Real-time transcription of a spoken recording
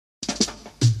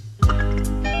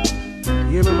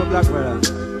You remember black brother?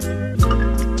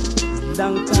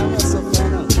 Long time or so far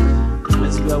now.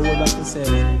 Let's go way back to say.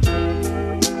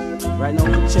 Right now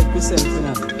we check yourself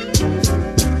now.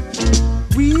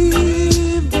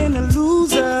 We've been a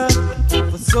loser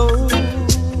for so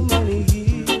many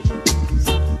years.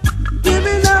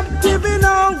 Giving up, giving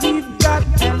on, we've got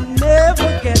and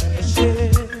never get a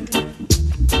share.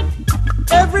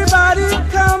 Everybody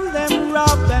come, them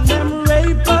rob and them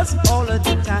rape us all of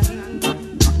the time.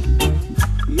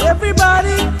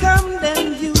 Everybody come,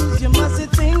 them use. You must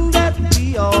think that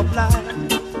we are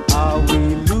blind. Are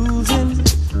we losing?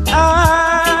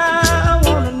 I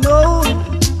wanna know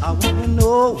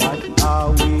what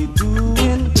are we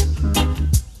doing?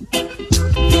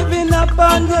 Giving up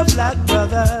on your black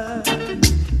brother.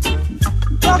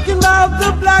 Talking about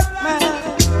the black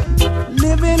man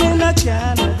living in a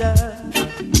Canada.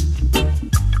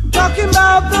 Talking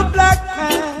about the black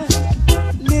man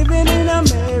living in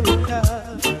America.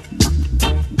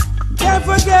 Can't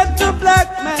forget the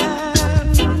black man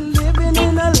living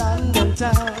in a London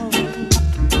town.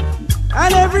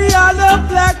 And every other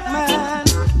black man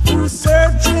who's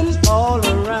searching all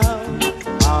around.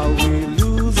 Are we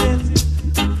losing?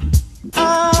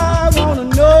 I wanna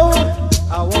know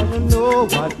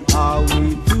what are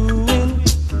we doing?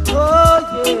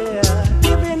 Oh yeah,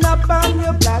 giving up on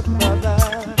your black brother.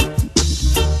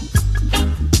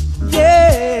 Yeah.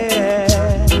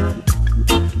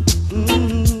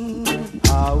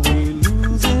 Are we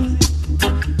losing?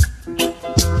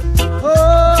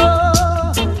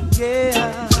 Oh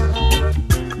yeah.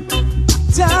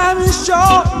 Time is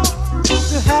short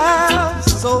to have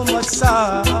so much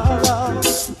sorrow.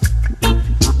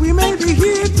 We may be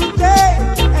here today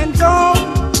and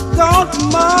gone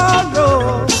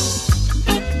tomorrow.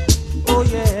 Oh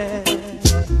yeah,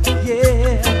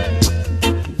 yeah.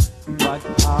 What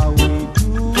are we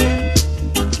doing?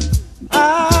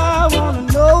 I wanna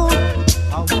know,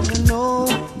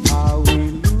 are we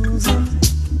losing?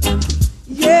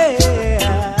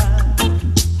 Yeah.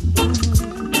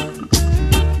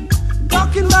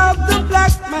 Talking about the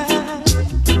black man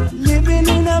living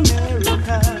in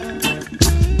America.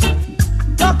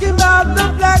 Talking about the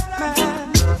black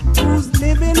man who's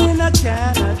living in a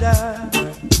Canada.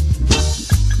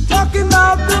 Talking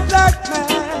about the black